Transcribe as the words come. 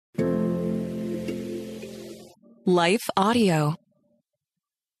Life Audio.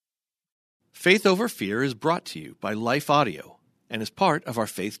 Faith Over Fear is brought to you by Life Audio and is part of our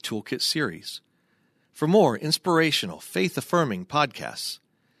Faith Toolkit series. For more inspirational, faith-affirming podcasts,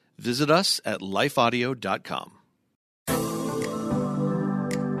 visit us at lifeaudio.com.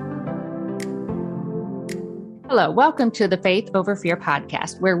 Hello, welcome to the Faith Over Fear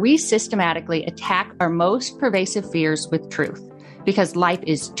podcast, where we systematically attack our most pervasive fears with truth, because life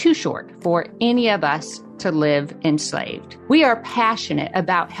is too short for any of us to live enslaved. We are passionate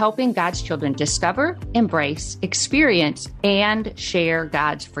about helping God's children discover, embrace, experience, and share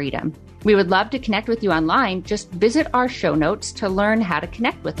God's freedom. We would love to connect with you online. Just visit our show notes to learn how to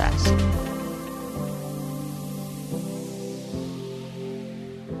connect with us.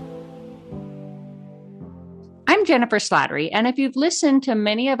 I'm Jennifer Slattery, and if you've listened to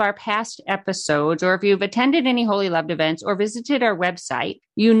many of our past episodes, or if you've attended any Holy Loved events or visited our website,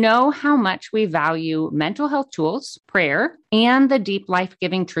 you know how much we value mental health tools, prayer, and the deep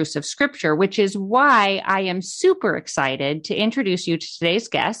life-giving truths of Scripture, which is why I am super excited to introduce you to today's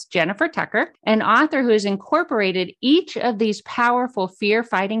guest, Jennifer Tucker, an author who has incorporated each of these powerful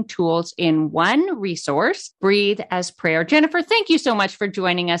fear-fighting tools in one resource, Breathe as Prayer. Jennifer, thank you so much for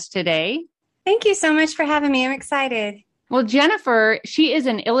joining us today. Thank you so much for having me. I'm excited. Well, Jennifer, she is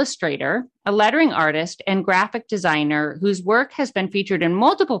an illustrator, a lettering artist, and graphic designer whose work has been featured in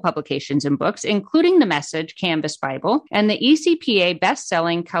multiple publications and books, including the Message Canvas Bible and the ECPA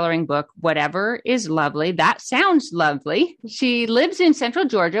best-selling coloring book, Whatever is Lovely. That sounds lovely. She lives in Central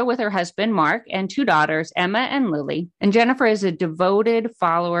Georgia with her husband, Mark, and two daughters, Emma and Lily. And Jennifer is a devoted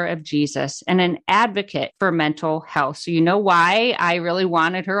follower of Jesus and an advocate for mental health. So you know why I really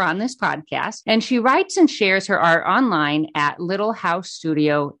wanted her on this podcast. And she writes and shares her art online at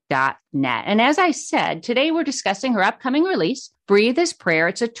littlehousestudio.net. And as I said, today we're discussing her upcoming release, Breathe as Prayer.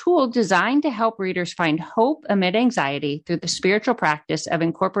 It's a tool designed to help readers find hope amid anxiety through the spiritual practice of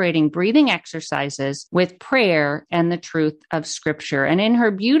incorporating breathing exercises with prayer and the truth of Scripture. And in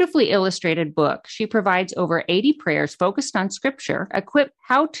her beautifully illustrated book, she provides over 80 prayers focused on Scripture, equipped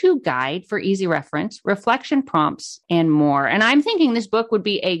how-to guide for easy reference, reflection prompts, and more. And I'm thinking this book would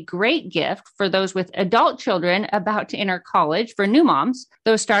be a great gift for those with adult children about to enter college, for new moms,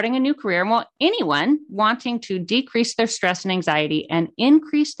 those starting a new career, and anyone wanting to decrease their stress and anxiety and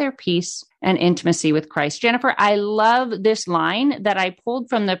increase their peace and intimacy with Christ. Jennifer, I love this line that I pulled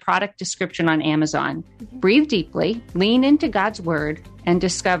from the product description on Amazon. Breathe deeply, lean into God's word, and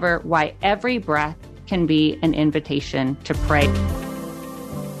discover why every breath can be an invitation to pray.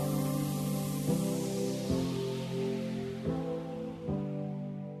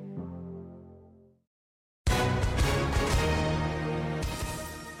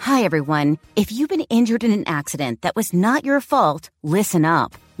 Hi, everyone. If you've been injured in an accident that was not your fault, listen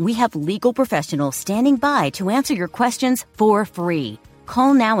up. We have legal professionals standing by to answer your questions for free.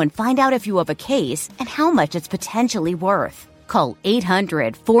 Call now and find out if you have a case and how much it's potentially worth. Call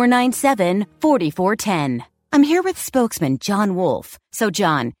 800-497-4410. I'm here with spokesman John Wolf. So,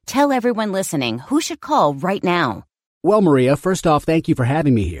 John, tell everyone listening who should call right now. Well, Maria, first off, thank you for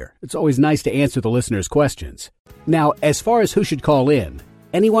having me here. It's always nice to answer the listeners' questions. Now, as far as who should call in,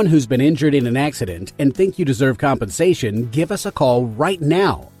 anyone who's been injured in an accident and think you deserve compensation, give us a call right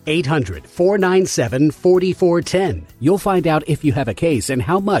now. 800-497-4410. You'll find out if you have a case and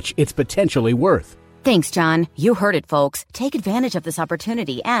how much it's potentially worth. Thanks, John. You heard it, folks. Take advantage of this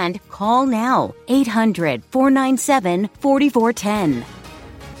opportunity and call now. 800-497-4410.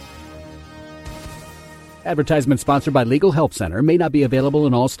 Advertisement sponsored by Legal Help Center. May not be available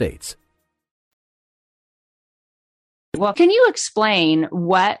in all states. Well, can you explain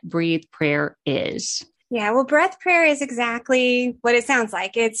what Breathe Prayer is? Yeah, well, breath prayer is exactly what it sounds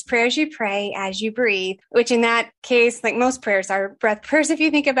like. It's prayers you pray as you breathe, which in that case, like most prayers are breath prayers if you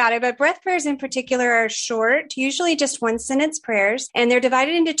think about it. But breath prayers in particular are short, usually just one sentence prayers, and they're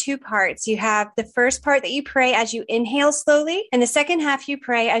divided into two parts. You have the first part that you pray as you inhale slowly, and the second half you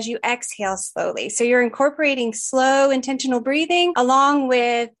pray as you exhale slowly. So you're incorporating slow, intentional breathing along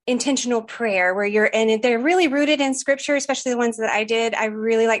with intentional prayer, and they're really rooted in Scripture, especially the ones that I did. I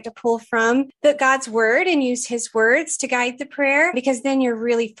really like to pull from God's Word and use His words to guide the prayer, because then you're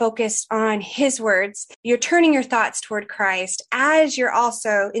really focused on His words. You're turning your thoughts toward Christ as you're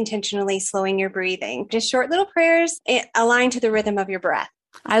also intentionally slowing your breathing. Just short little prayers aligned to the rhythm of your breath.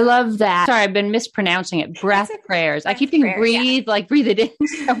 I love that. Sorry, I've been mispronouncing it. Breath prayers. I keep thinking breathe, yeah. Like breathe it in.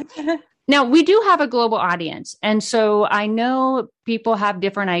 Now, we do have a global audience. And so I know people have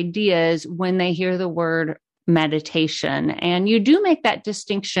different ideas when they hear the word meditation. And you do make that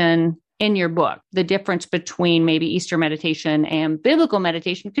distinction in your book, the difference between maybe Easter meditation and biblical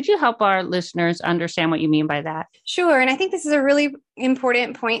meditation. Could you help our listeners understand what you mean by that? Sure. And I think this is a really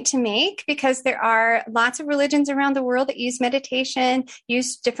important point to make because there are lots of religions around the world that use meditation,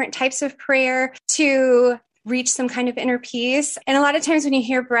 use different types of prayer to reach some kind of inner peace. And a lot of times when you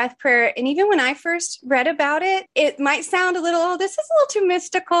hear breath prayer, and even when I first read about it, it might sound a little, this is a little too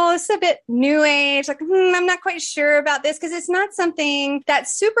mystical. It's a bit new age. Like, I'm not quite sure about this because it's not something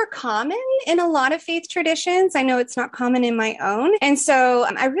that's super common in a lot of faith traditions. I know it's not common in my own. And so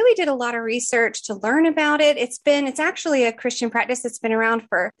I really did a lot of research to learn about it. It's actually a Christian practice that's been around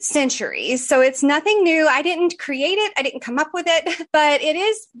for centuries. So it's nothing new. I didn't create it. I didn't come up with it, but it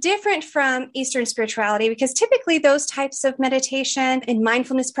is different from Eastern spirituality because typically those types of meditation and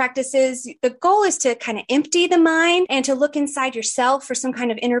mindfulness practices, the goal is to kind of empty the mind and to look inside yourself for some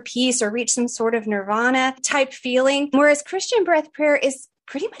kind of inner peace or reach some sort of nirvana type feeling. Whereas Christian breath prayer is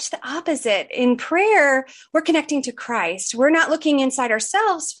pretty much the opposite. In prayer, we're connecting to Christ. We're not looking inside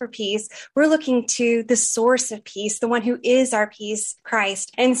ourselves for peace. We're looking to the source of peace, the one who is our peace,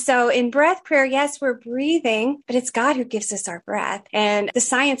 Christ. And so in breath prayer, yes, we're breathing, but it's God who gives us our breath. And the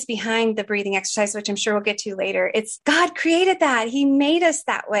science behind the breathing exercise, which I'm sure we'll get to later, it's God created that. He made us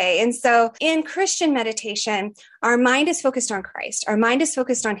that way. And so in Christian meditation, our mind is focused on Christ. Our mind is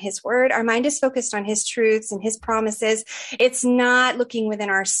focused on his word. Our mind is focused on his truths and his promises. It's not looking within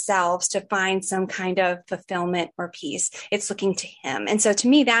ourselves to find some kind of fulfillment or peace. It's looking to him. And so to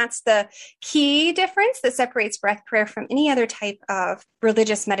me, that's the key difference that separates breath prayer from any other type of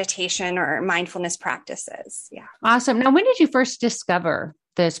religious meditation or mindfulness practices. Yeah. Awesome. Now, when did you first discover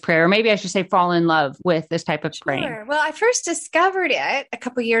this prayer? Or maybe I should say fall in love with this type of praying. Sure. Well, I first discovered it a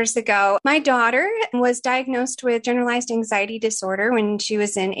couple years ago. My daughter was diagnosed with generalized anxiety disorder when she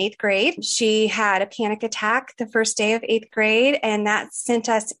was in 8th grade. She had a panic attack the first day of 8th grade, and that sent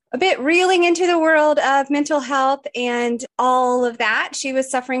us a bit reeling into the world of mental health and all of that. She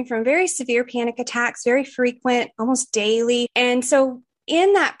was suffering from very severe panic attacks, very frequent, almost daily. And so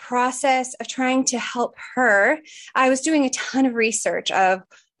in that process of trying to help her, I was doing a ton of research of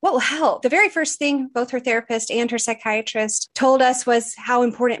what will help. The very first thing both her therapist and her psychiatrist told us was how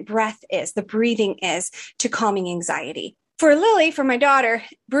important breath is, the breathing is to calming anxiety. For Lily, for my daughter,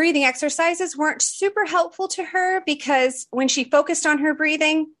 breathing exercises weren't super helpful to her because when she focused on her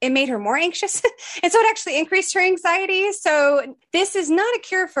breathing, it made her more anxious. And so it actually increased her anxiety. So this is not a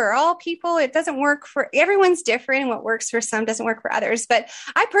cure for all people. It doesn't work for everyone's different. And what works for some doesn't work for others. But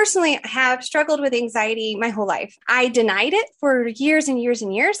I personally have struggled with anxiety my whole life. I denied it for years and years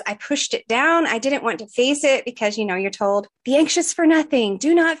and years. I pushed it down. I didn't want to face it because, you're told, be anxious for nothing,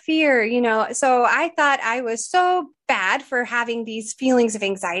 do not fear, So I thought I was so bad for having these feelings of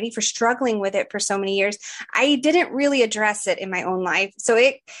anxiety, for struggling with it for so many years. I didn't really address it in my own life. So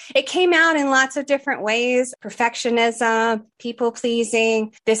it came out in lots of different ways: perfectionism, people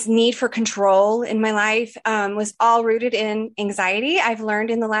pleasing, this need for control in my life was all rooted in anxiety, I've learned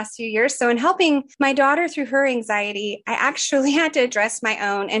in the last few years. So in helping my daughter through her anxiety, I actually had to address my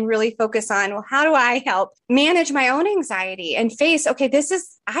own and really focus on, well, how do I help manage my own anxiety and face, okay,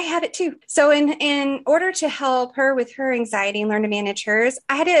 I have it too. So in order to help her with her anxiety and learn to manage hers,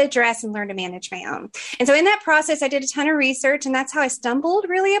 I had to address and learn to manage my own. And so in that process, I did a ton of research, and that's how I stumbled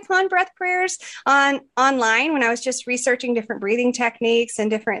really upon breath prayers online when I was just researching different breathing techniques and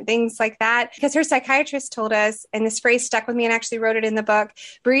different things like that. Because her psychiatrist told us, and this phrase stuck with me and actually wrote it in the book,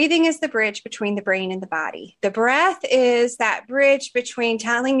 breathing is the bridge between the brain and the body. The breath is that bridge between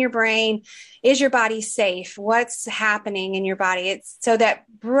telling your brain, is your body safe? What's happening in your body? It's so that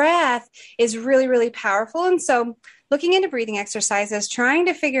breath is really, really powerful. And so looking into breathing exercises, trying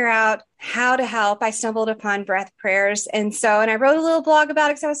to figure out how to help, I stumbled upon breath prayers. And I wrote a little blog about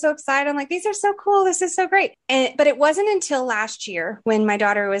it because I was so excited. I'm like, these are so cool. This is so great. But it wasn't until last year when my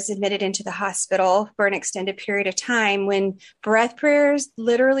daughter was admitted into the hospital for an extended period of time when breath prayers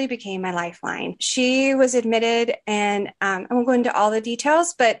literally became my lifeline. She was admitted, and I won't go into all the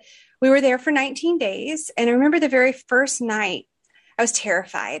details, but we were there for 19 days. And I remember the very first night, I was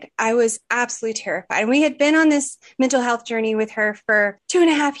terrified. I was absolutely terrified. And we had been on this mental health journey with her for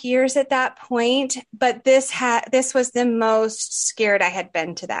 2.5 years at that point. But this was the most scared I had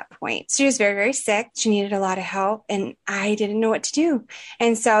been to that point. She was very, very sick. She needed a lot of help, and I didn't know what to do.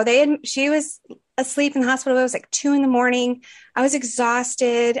 And so she was asleep in the hospital. It was like 2 a.m. I was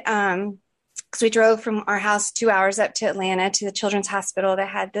exhausted. because we drove from our house 2 hours up to Atlanta to the children's hospital that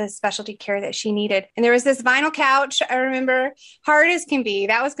had the specialty care that she needed. And there was this vinyl couch, I remember, hard as can be.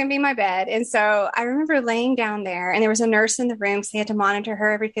 That was going to be my bed. And so I remember laying down there, and there was a nurse in the room, so they had to monitor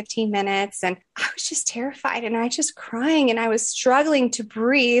her every 15 minutes. And I was just terrified, and I was just crying, and I was struggling to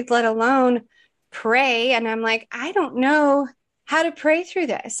breathe, let alone pray. And I'm like, I don't know how to pray through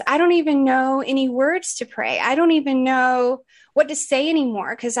this. I don't even know any words to pray. I don't even know what to say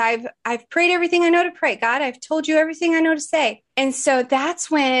anymore, because I've prayed everything I know to pray. God, I've told you everything I know to say. And so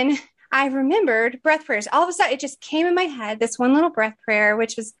that's when I remembered breath prayers. All of a sudden, it just came in my head, this one little breath prayer,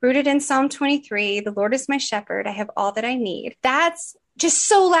 which was rooted in Psalm 23, the Lord is my shepherd. I have all that I need. That's just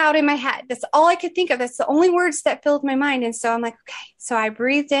so loud in my head. That's all I could think of. That's the only words that filled my mind. And so I'm like, okay. So I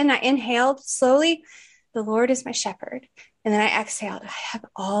breathed in, I inhaled slowly, the Lord is my shepherd. And then I exhaled, I have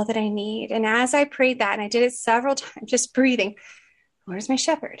all that I need. And as I prayed that, and I did it several times, just breathing, Lord is my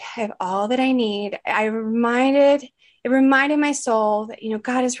shepherd, I have all that I need. It reminded my soul that,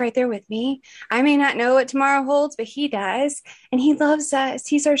 God is right there with me. I may not know what tomorrow holds, but he does. And he loves us.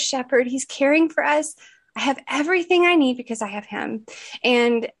 He's our shepherd. He's caring for us. I have everything I need because I have him.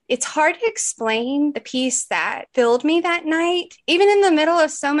 And it's hard to explain the peace that filled me that night, even in the middle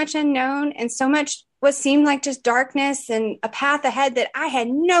of so much unknown and so much what seemed like just darkness and a path ahead that I had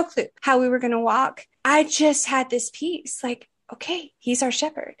no clue how we were going to walk. I just had this peace, like, okay, he's our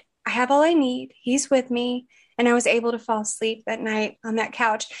shepherd. I have all I need. He's with me. And I was able to fall asleep that night on that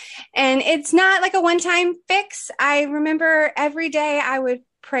couch. And it's not like a one-time fix. I remember every day I would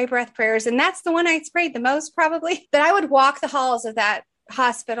pray breath prayers. And that's the one I prayed the most, probably. But I would walk the halls of that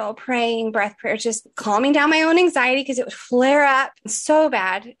hospital praying breath prayers, just calming down my own anxiety, because it would flare up so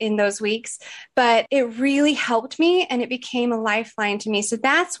bad in those weeks. But it really helped me, and it became a lifeline to me. So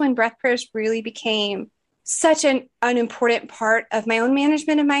that's when breath prayers really became such an important part of my own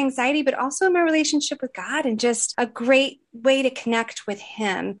management of my anxiety, but also in my relationship with God, and just a great way to connect with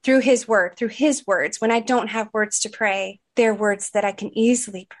him through his word, through his words. When I don't have words to pray, they're words that I can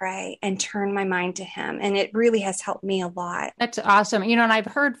easily pray and turn my mind to him. And it really has helped me a lot. That's awesome. And I've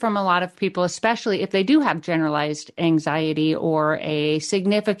heard from a lot of people, especially if they do have generalized anxiety or a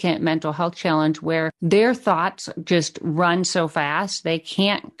significant mental health challenge where their thoughts just run so fast, they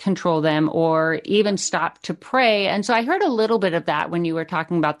can't control them or even stop to pray. And so I heard a little bit of that when you were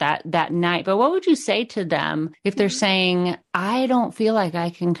talking about that night. But what would you say to them if they're saying, I don't feel like I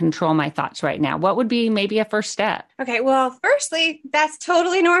can control my thoughts right now? What would be maybe a first step? Okay, well, firstly, that's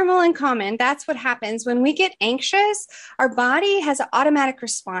totally normal and common. That's what happens when we get anxious. Our body has an automatic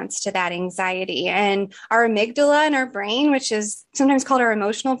response to that anxiety, and our amygdala in our brain, which is sometimes called our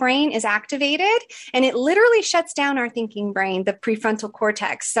emotional brain, is activated, and it literally shuts down our thinking brain, the prefrontal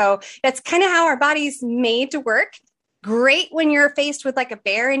cortex. So that's kind of how our body's made to work. Great when you're faced with like a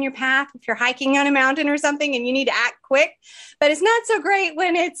bear in your path, if you're hiking on a mountain or something and you need to act quick. But it's not so great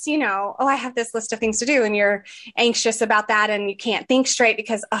when it's, I have this list of things to do, and you're anxious about that and you can't think straight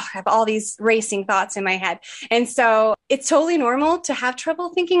because I have all these racing thoughts in my head. And so it's totally normal to have trouble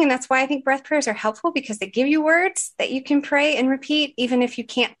thinking. And that's why I think breath prayers are helpful, because they give you words that you can pray and repeat, even if you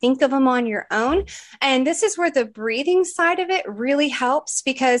can't think of them on your own. And this is where the breathing side of it really helps,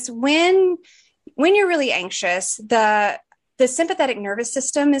 because when you're really anxious, the sympathetic nervous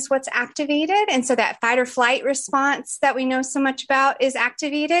system is what's activated. And so that fight or flight response that we know so much about is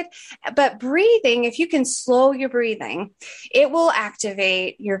activated. But breathing, if you can slow your breathing, it will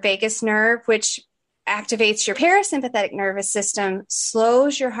activate your vagus nerve, which activates your parasympathetic nervous system,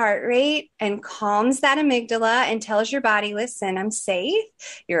 slows your heart rate, and calms that amygdala and tells your body, listen, I'm safe,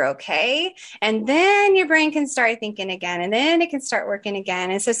 you're okay. And then your brain can start thinking again, and then it can start working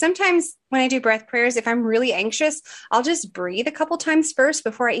again. And so sometimes when I do breath prayers, if I'm really anxious, I'll just breathe a couple times first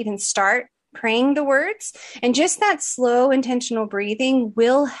before I even start praying the words. And just that slow, intentional breathing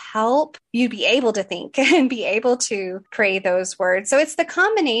will help you be able to think and be able to pray those words. So it's the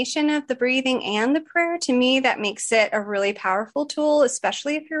combination of the breathing and the prayer, to me, that makes it a really powerful tool,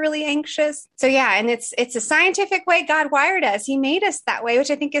 especially if you're really anxious. So yeah, and it's a scientific way God wired us. He made us that way,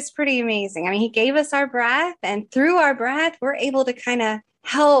 which I think is pretty amazing. I mean, he gave us our breath, and through our breath, we're able to kind of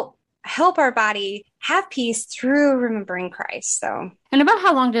help our body have peace through remembering Christ. So, and about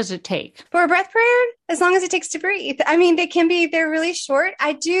how long does it take for a breath prayer? As long as it takes to breathe. I mean, they're really short.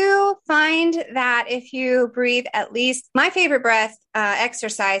 I do find that if you breathe at least, my favorite breath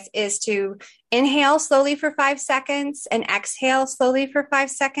exercise is to inhale slowly for 5 seconds and exhale slowly for 5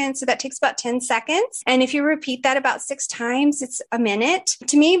 seconds. So that takes about 10 seconds. And if you repeat that about 6 times, it's a minute.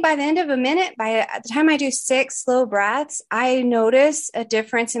 To me, by the end of a minute, by the time I do 6 slow breaths, I notice a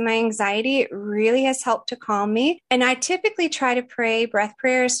difference in my anxiety. It really has helped to calm me. And I typically try to pray pray breath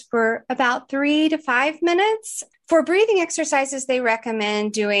prayers for about 3 to 5 minutes. For breathing exercises, they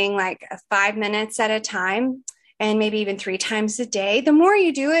recommend doing like 5 minutes at a time, and maybe even 3 times a day. The more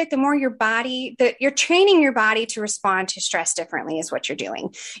you do it, the more you're training your body to respond to stress differently is what you're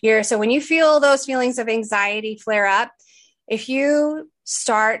doing. So when you feel those feelings of anxiety flare up, if you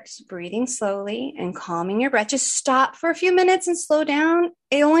start breathing slowly and calming your breath, just stop for a few minutes and slow down.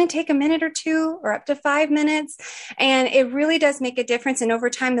 It only take a minute or 2 or up to 5 minutes. And it really does make a difference. And over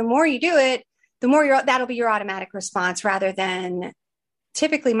time, the more you do it, the more that'll be your automatic response, rather than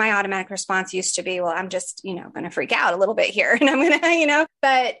typically my automatic response used to be, well, I'm just, going to freak out a little bit here and I'm going to,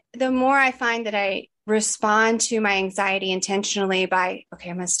 but the more I find that I respond to my anxiety intentionally by, okay,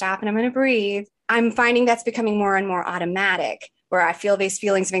 I'm going to stop and I'm going to breathe, I'm finding that's becoming more and more automatic, where I feel these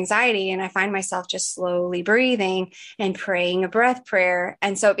feelings of anxiety and I find myself just slowly breathing and praying a breath prayer.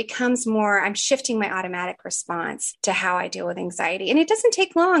 And so it becomes more, I'm shifting my automatic response to how I deal with anxiety. And it doesn't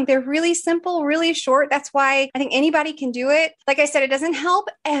take long. They're really simple, really short. That's why I think anybody can do it. Like I said, it doesn't help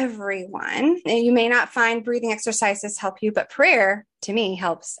everyone. And you may not find breathing exercises help you, but prayer to me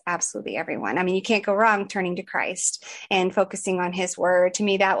helps absolutely everyone. I mean, you can't go wrong turning to Christ and focusing on his word. To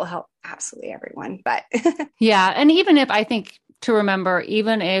me, that will help absolutely everyone. But yeah. And even if I think to remember,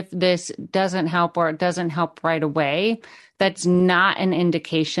 even if this doesn't help or it doesn't help right away, that's not an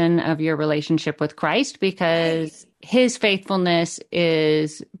indication of your relationship with Christ, because his faithfulness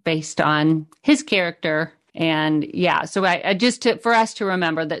is based on his character. And yeah, so for us to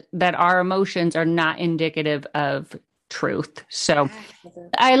remember that our emotions are not indicative of truth. So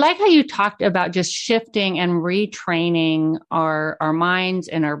I like how you talked about just shifting and retraining our minds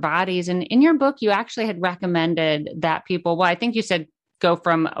and our bodies. And in your book, you actually had recommended that people, well, I think you said go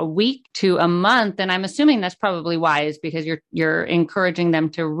from a week to a month. And I'm assuming that's probably wise, because you're encouraging them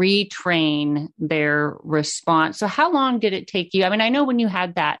to retrain their response. So how long did it take you? I mean, I know when you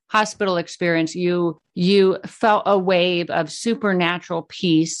had that hospital experience, you felt a wave of supernatural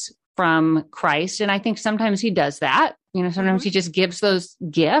peace from Christ. And I think sometimes he does that. Sometimes he just gives those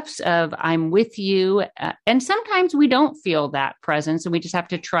gifts of I'm with you. And sometimes we don't feel that presence and we just have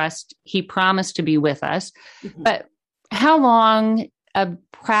to trust he promised to be with us. Mm-hmm. But how long of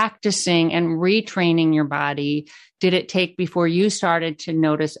practicing and retraining your body did it take before you started to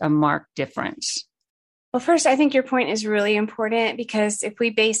notice a marked difference? Well, first, I think your point is really important, because if we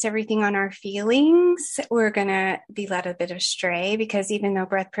base everything on our feelings, we're going to be led a bit astray, because even though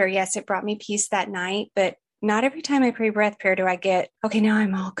breath prayer, yes, it brought me peace that night, but not every time I pray breath prayer do I get, okay, now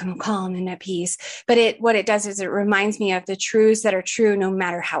I'm all calm and at peace. But what it does is it reminds me of the truths that are true no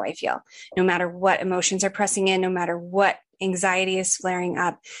matter how I feel, no matter what emotions are pressing in, no matter what anxiety is flaring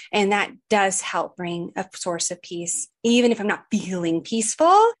up. And that does help bring a source of peace. Even if I'm not feeling peaceful,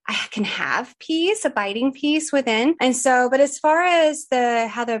 I can have peace, abiding peace within. And so, but as far as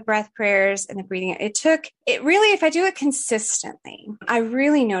how the breath prayers and the breathing, it really, if I do it consistently, I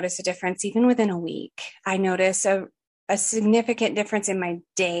really notice a difference. Even within a week, I notice a significant difference in my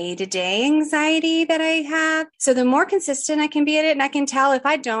day-to-day anxiety that I have. So the more consistent I can be at it, and I can tell if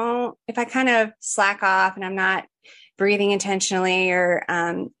I kind of slack off and I'm not breathing intentionally or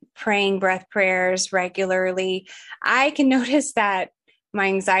praying breath prayers regularly, I can notice that my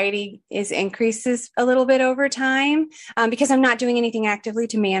anxiety increases a little bit over time because I'm not doing anything actively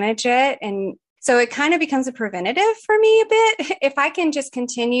to manage it. And so it kind of becomes a preventative for me a bit. If I can just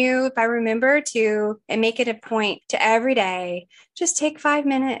continue, if I remember to, and make it a point to every day, just take 5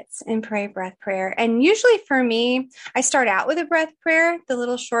 minutes and pray breath prayer. And usually for me, I start out with a breath prayer, the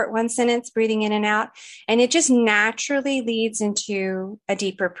little short 1 sentence, breathing in and out. And it just naturally leads into a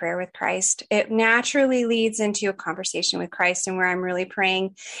deeper prayer with Christ. It naturally leads into a conversation with Christ, and where I'm really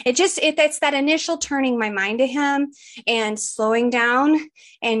praying. It's that initial turning my mind to him and slowing down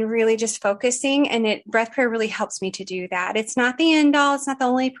and really just focusing. And breath prayer really helps me to do that. It's not the end all. It's not the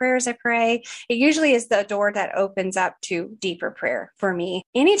only prayers I pray. It usually is the door that opens up to deeper prayer for me.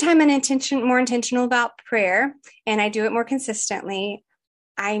 Anytime I'm more intentional about prayer and I do it more consistently,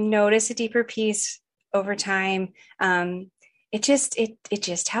 I notice a deeper peace over time. It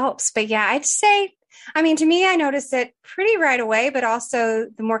just helps. But yeah, I'd say, to me, I notice it pretty right away, but also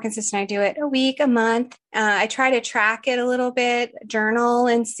the more consistent I do it, a week, a month, I try to track it a little bit, journal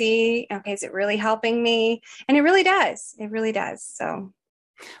and see, okay, is it really helping me? And it really does. It really does. So.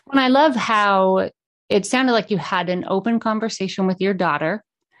 And I love how it sounded like you had an open conversation with your daughter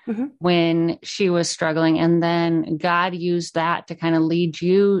mm-hmm. when she was struggling. And then God used that to kind of lead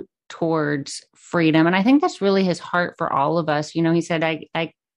you towards freedom. And I think that's really his heart for all of us. He said,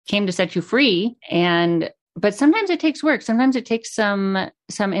 I came to set you free. And but sometimes it takes work. Sometimes it takes some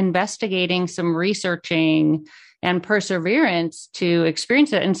investigating, some researching and perseverance to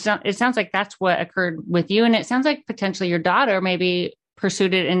experience it. And so it sounds like that's what occurred with you. And it sounds like potentially your daughter maybe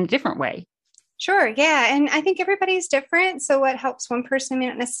pursued it in a different way. Sure. Yeah. And I think everybody's different. So what helps one person may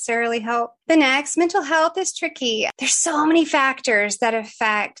not necessarily help the next. Mental health is tricky. There's so many factors that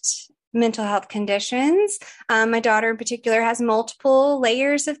affect mental health conditions. My daughter in particular has multiple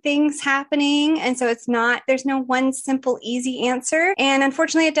layers of things happening. And so there's no one simple, easy answer. And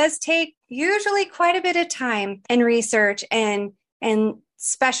unfortunately, it does take usually quite a bit of time and research and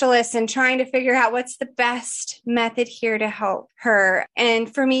specialists and trying to figure out what's the best method here to help her.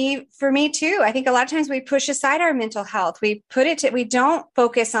 And for me too, I think a lot of times we push aside our mental health. We don't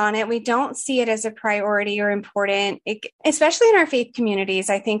focus on it. We don't see it as a priority or important, especially in our faith communities.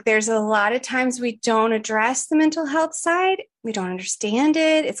 I think there's a lot of times we don't address the mental health side. We don't understand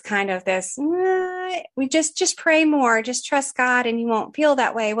it. It's kind of this, we just pray more, just trust God and you won't feel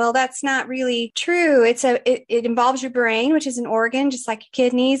that way. Well, that's not really true. It involves your brain, which is an organ, just like your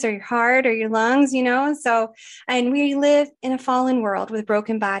kidneys or your heart or your lungs, So, and we live in a fallen world with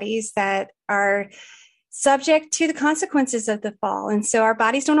broken bodies that are subject to the consequences of the fall. And so our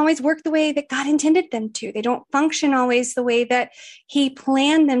bodies don't always work the way that God intended them to. They don't function always the way that He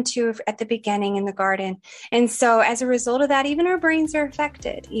planned them to at the beginning in the garden. And so as a result of that, even our brains are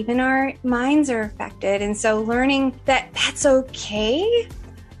affected, even our minds are affected. And so learning that that's okay,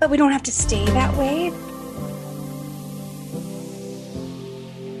 but we don't have to stay that way.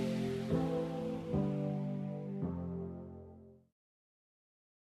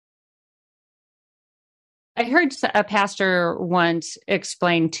 I heard a pastor once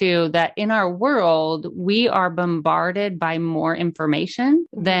explain too that in our world, we are bombarded by more information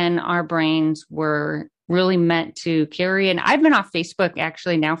than our brains were really meant to carry. And I've been off Facebook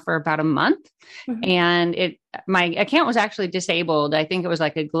actually now for about a month, and my account was actually disabled. I think it was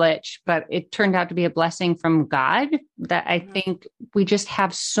like a glitch, but it turned out to be a blessing from God that I think we just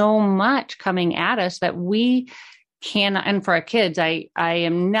have so much coming at us that we can, and for our kids, I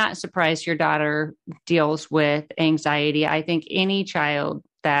am not surprised your daughter deals with anxiety. I think any child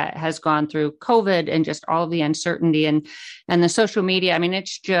that has gone through COVID and just all of the uncertainty and the social media, I mean,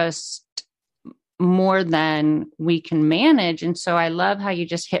 it's just more than we can manage. And so I love how you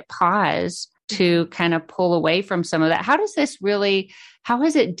just hit pause to kind of pull away from some of that. How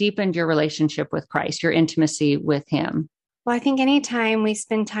has it deepened your relationship with Christ, your intimacy with Him? Well, I think anytime we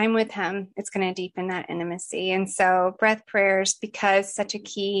spend time with Him, it's going to deepen that intimacy. And so breath prayers, because such a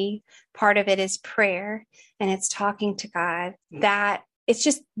key part of it is prayer and it's talking to God, that it's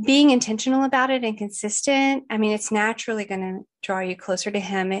just being intentional about it and consistent. I mean, it's naturally going to draw you closer to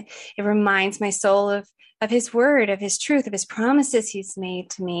Him. It reminds my soul of His word, of His truth, of His promises He's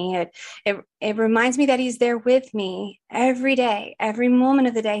made to me. It reminds me that He's there with me every day, every moment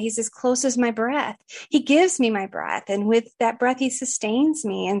of the day. He's as close as my breath. He gives me my breath, and with that breath, He sustains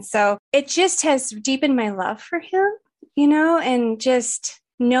me. And so it just has deepened my love for Him, and just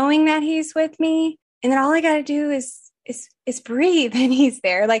knowing that He's with me, and then all I got to do is breathe, and He's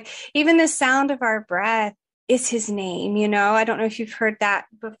there. Like even the sound of our breath is His name. I don't know if you've heard that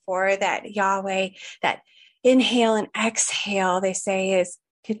before, that Yahweh, that inhale and exhale, they say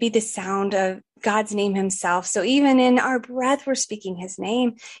could be the sound of God's name Himself. So even in our breath, we're speaking His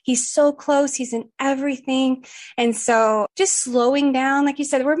name. He's so close. He's in everything. And so just slowing down, like you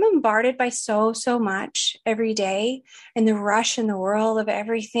said, we're bombarded by so much every day, and the rush in the world of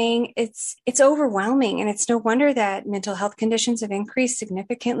everything. It's overwhelming. And it's no wonder that mental health conditions have increased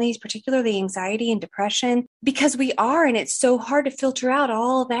significantly, particularly anxiety and depression, because we are, and it's so hard to filter out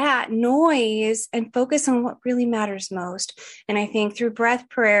all that noise and focus on what really matters most. And I think through breath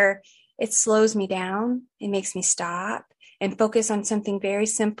prayer, it slows me down. It makes me stop and focus on something very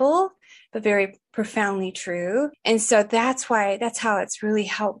simple, but very profoundly true. And so that's how it's really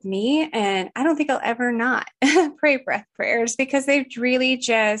helped me. And I don't think I'll ever not pray breath prayers, because they've really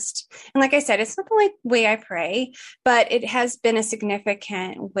just, and like I said, it's not the only way I pray, but it has been a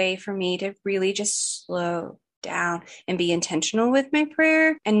significant way for me to really just slow down and be intentional with my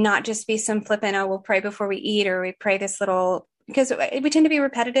prayer, and not just be some flippant, we'll pray before we eat, or we pray this little, because we tend to be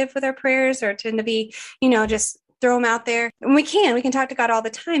repetitive with our prayers, or tend to be, just throw them out there. And we can talk to God all the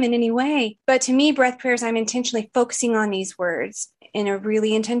time in any way. But to me, breath prayers, I'm intentionally focusing on these words in a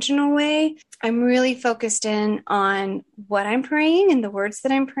really intentional way. I'm really focused in on what I'm praying and the words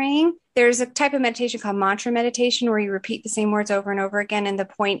that I'm praying. There's a type of meditation called mantra meditation, where you repeat the same words over and over again. And the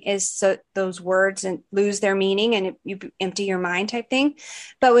point is so those words and lose their meaning and you empty your mind type thing.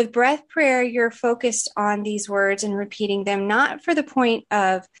 But with breath prayer, you're focused on these words and repeating them, not for the point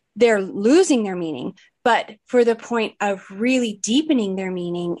of they're losing their meaning, but for the point of really deepening their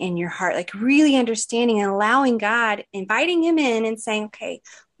meaning in your heart, like really understanding and allowing God, inviting him in and saying, okay,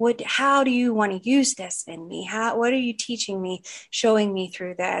 how do you want to use this in me? What are you teaching me, showing me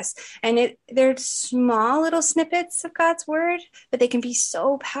through this? And they're small little snippets of God's word, but they can be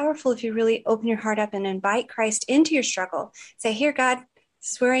so powerful if you really open your heart up and invite Christ into your struggle. Say, here, God,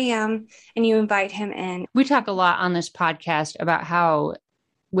 this is where I am. And you invite him in. We talk a lot on this podcast about how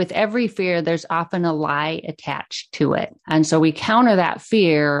with every fear, there's often a lie attached to it. And so we counter that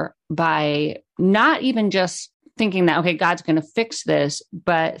fear by not even just thinking that, okay, God's going to fix this,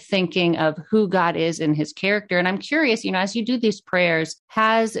 but thinking of who God is in his character. And I'm curious, as you do these prayers,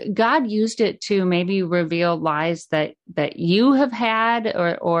 has God used it to maybe reveal lies that you have had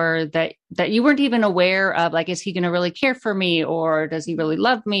or that you weren't even aware of? Like, is he going to really care for me, or does he really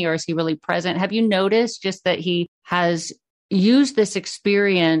love me, or is he really present? Have you noticed just that he has used this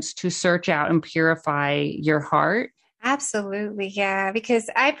experience to search out and purify your heart? Absolutely. Yeah. Because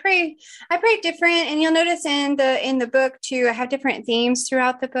I pray different. And you'll notice in the book too, I have different themes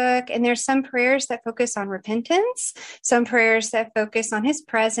throughout the book. And there's some prayers that focus on repentance, some prayers that focus on his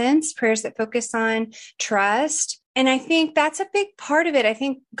presence, prayers that focus on trust. And I think that's a big part of it. I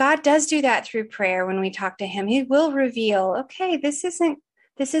think God does do that through prayer. When we talk to him, he will reveal, okay, this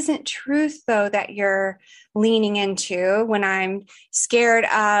isn't truth, though, that you're leaning into when I'm scared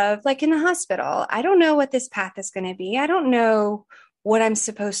of, like in the hospital. I don't know what this path is going to be. I don't know what I'm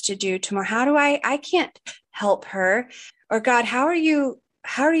supposed to do tomorrow. How do I can't help her. Or God, what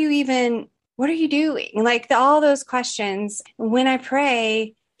are you doing? Like all those questions. When I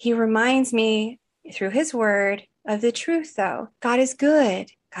pray, he reminds me through his word of the truth, though. God is good.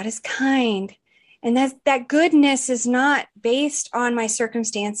 God is kind. And that goodness is not based on my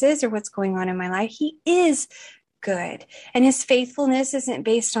circumstances or what's going on in my life. He is good. And his faithfulness isn't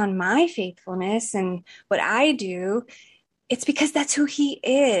based on my faithfulness and what I do. It's because that's who he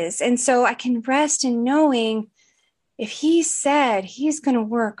is. And so I can rest in knowing if he said he's going to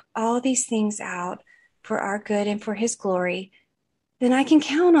work all these things out for our good and for his glory, then I can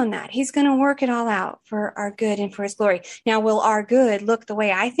count on that. He's going to work it all out for our good and for his glory. Now, will our good look the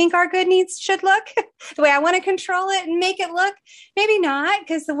way I think our good should look? The way I want to control it and make it look? Maybe not,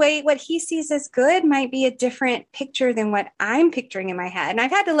 because what he sees as good might be a different picture than what I'm picturing in my head. And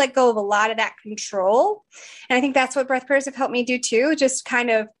I've had to let go of a lot of that control. And I think that's what breath prayers have helped me do too. Just kind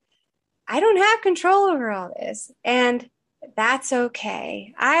of, I don't have control over all this. And that's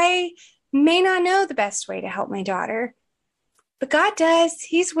okay. I may not know the best way to help my daughter, but God does.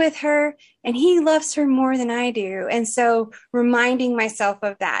 He's with her and he loves her more than I do. And so reminding myself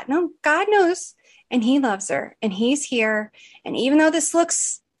of that. No, God knows and he loves her and he's here. And even though this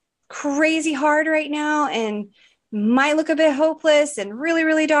looks crazy hard right now and might look a bit hopeless and really,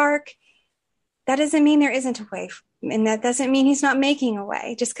 really dark, that doesn't mean there isn't a way. And that doesn't mean he's not making a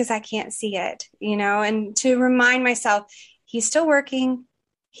way just because I can't see it, and to remind myself, he's still working.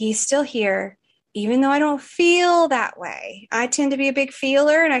 He's still here. Even though I don't feel that way. I tend to be a big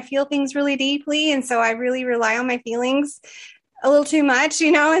feeler and I feel things really deeply. And so I really rely on my feelings a little too much,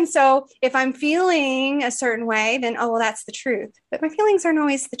 And so if I'm feeling a certain way, then, well, that's the truth. But my feelings aren't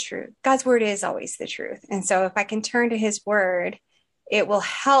always the truth. God's word is always the truth. And so if I can turn to his word, it will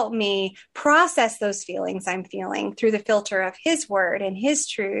help me process those feelings I'm feeling through the filter of his word and his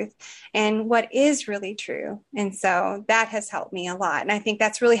truth and what is really true. And so that has helped me a lot. And I think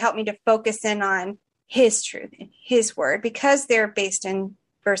that's really helped me to focus in on his truth and his word because they're based in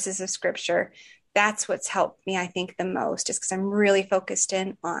verses of scripture. That's what's helped me, I think, the most is because I'm really focused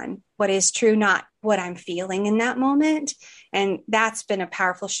in on what is true, not what I'm feeling in that moment. And that's been a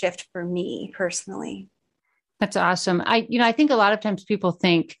powerful shift for me personally. That's awesome. I think a lot of times people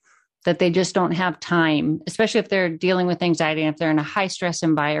think that they just don't have time, especially if they're dealing with anxiety and if they're in a high stress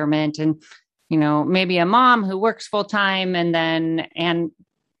environment and, maybe a mom who works full time and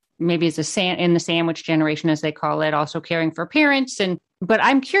maybe is in the sandwich generation, as they call it, also caring for parents. But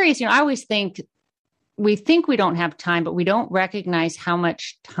I'm curious, I always think we don't have time, but we don't recognize how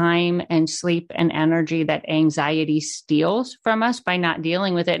much time and sleep and energy that anxiety steals from us by not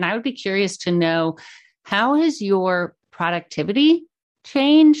dealing with it. And I would be curious to know, how has your productivity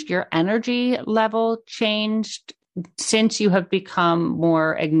changed, your energy level changed since you have become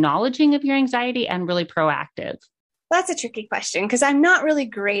more acknowledging of your anxiety and really proactive? That's a tricky question because I'm not really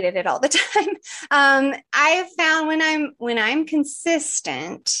great at it all the time. I have found when I'm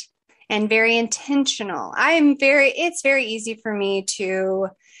consistent and very intentional, it's very easy for me to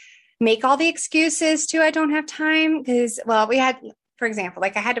make all the excuses I don't have time because, for example,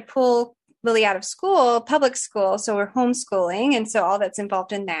 I had to pull Lily out of school, public school. So we're homeschooling. And so all that's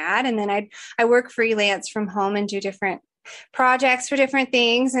involved in that. And then I work freelance from home and do different projects for different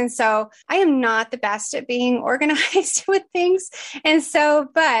things. And so I am not the best at being organized with things. And so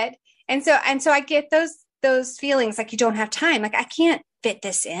I get those feelings like you don't have time. Like I can't fit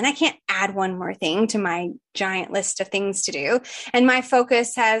this in. I can't add one more thing to my giant list of things to do. And my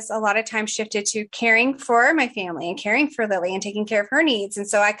focus has a lot of times shifted to caring for my family and caring for Lily and taking care of her needs. And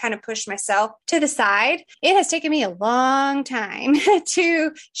so I kind of pushed myself to the side. It has taken me a long time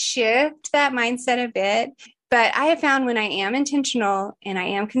to shift that mindset a bit. But I have found when I am intentional and I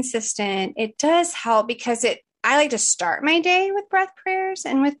am consistent, it does help because I like to start my day with breath prayers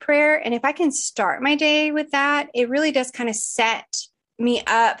and with prayer. And if I can start my day with that, it really does kind of set me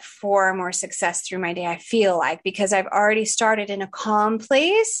up for more success through my day, I feel like, because I've already started in a calm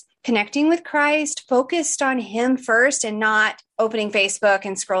place, connecting with Christ, focused on Him first and not opening Facebook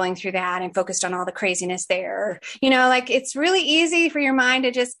and scrolling through that and focused on all the craziness there. Like it's really easy for your mind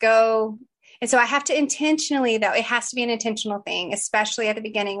to just go. And so I have to intentionally, though, it has to be an intentional thing, especially at the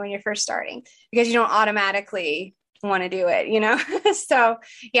beginning when you're first starting, because you don't automatically want to do it, So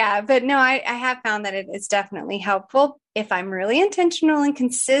yeah, but no, I have found that it's definitely helpful if I'm really intentional and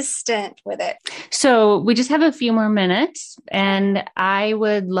consistent with it. So we just have a few more minutes, and I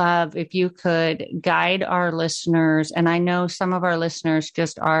would love if you could guide our listeners. And I know some of our listeners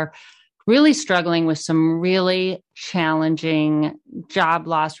just are really struggling with some really challenging job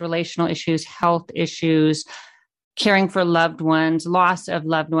loss, relational issues, health issues, caring for loved ones, loss of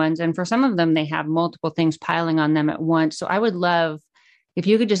loved ones. And for some of them, they have multiple things piling on them at once. So I would love if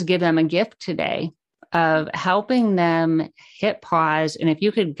you could just give them a gift today of helping them hit pause. And if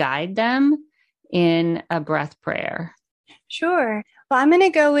you could guide them in a breath prayer. Sure. Well, I'm going to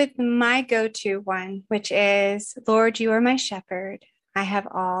go with my go-to one, which is, Lord, you are my shepherd. I have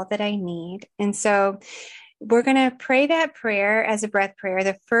all that I need. And so we're going to pray that prayer as a breath prayer.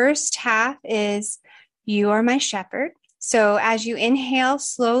 The first half is, you are my shepherd. So as you inhale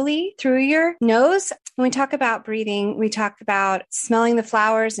slowly through your nose, when we talk about breathing, we talk about smelling the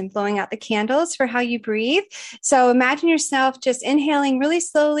flowers and blowing out the candles for how you breathe. So imagine yourself just inhaling really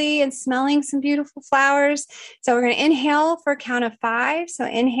slowly and smelling some beautiful flowers. So we're going to inhale for a count of 5. So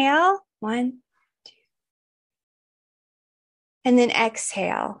inhale, 1, 2, and then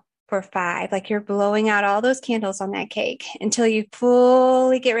exhale for 5, like you're blowing out all those candles on that cake until you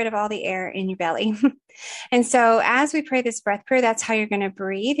fully get rid of all the air in your belly. And so as we pray this breath prayer, that's how you're going to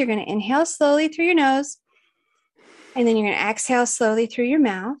breathe. You're going to inhale slowly through your nose, and then you're going to exhale slowly through your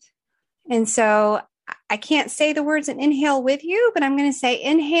mouth. And so I can't say the words and inhale with you, but I'm going to say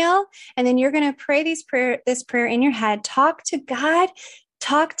inhale, and then you're going to pray this prayer in your head. Talk to God.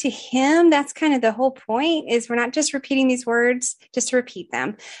 Talk to Him. That's kind of the whole point, is we're not just repeating these words just to repeat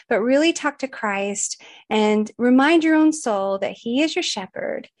them, but really talk to Christ and remind your own soul that He is your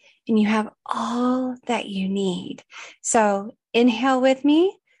shepherd and you have all that you need. So inhale with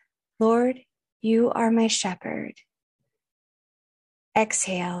me. Lord, you are my shepherd.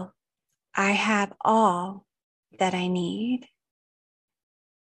 Exhale. I have all that I need.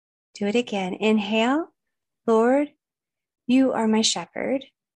 Do it again. Inhale. Lord, you are my shepherd.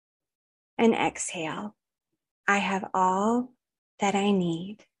 And exhale. I have all that I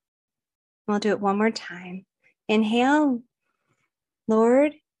need. We'll do it one more time. Inhale.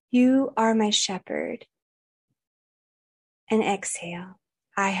 Lord, you are my shepherd. And exhale.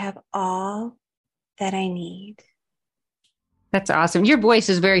 I have all that I need. That's awesome. Your voice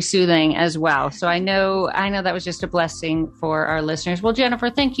is very soothing as well. So I know that was just a blessing for our listeners. Well, Jennifer,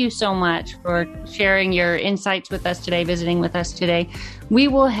 thank you so much for sharing your insights with us today, visiting with us today. We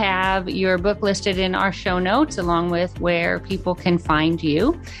will have your book listed in our show notes, along with where people can find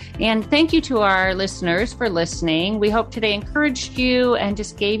you. And thank you to our listeners for listening. We hope today encouraged you and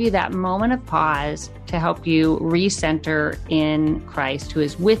just gave you that moment of pause to help you recenter in Christ, who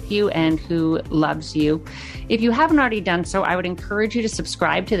is with you and who loves you. If you haven't already done so, I would encourage you to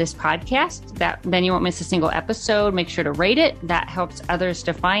subscribe to this podcast. Then you won't miss a single episode. Make sure to rate it. That helps others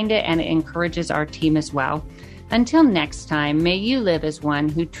to find it, and it encourages our team as well. Until next time, may you live as one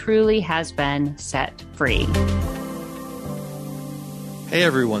who truly has been set free. Hey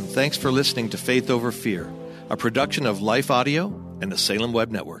everyone, thanks for listening to Faith Over Fear, a production of Life Audio and the Salem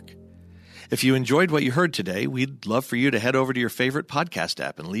Web Network. If you enjoyed what you heard today, we'd love for you to head over to your favorite podcast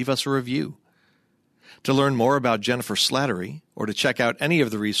app and leave us a review. To learn more about Jennifer Slattery, or to check out any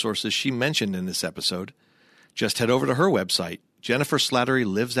of the resources she mentioned in this episode, just head over to her website,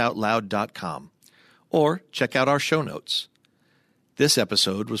 jenniferslatterylivesoutloud.com, or check out our show notes. This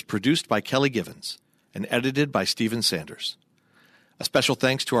episode was produced by Kelly Givens and edited by Stephen Sanders. A special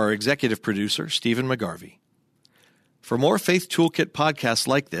thanks to our executive producer, Stephen McGarvey. For more Faith Toolkit podcasts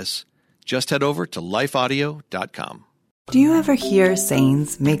like this, just head over to lifeaudio.com. Do you ever hear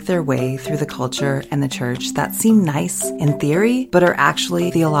sayings make their way through the culture and the church that seem nice in theory, but are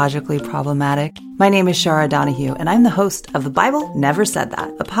actually theologically problematic? My name is Shara Donahue, and I'm the host of The Bible Never Said That,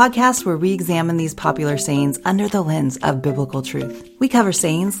 a podcast where we examine these popular sayings under the lens of biblical truth. We cover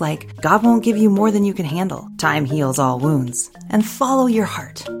sayings like, God won't give you more than you can handle, time heals all wounds, and follow your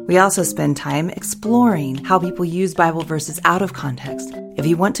heart. We also spend time exploring how people use Bible verses out of context. If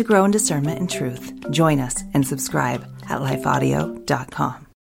you want to grow in discernment and truth, join us and subscribe at lifeaudio.com.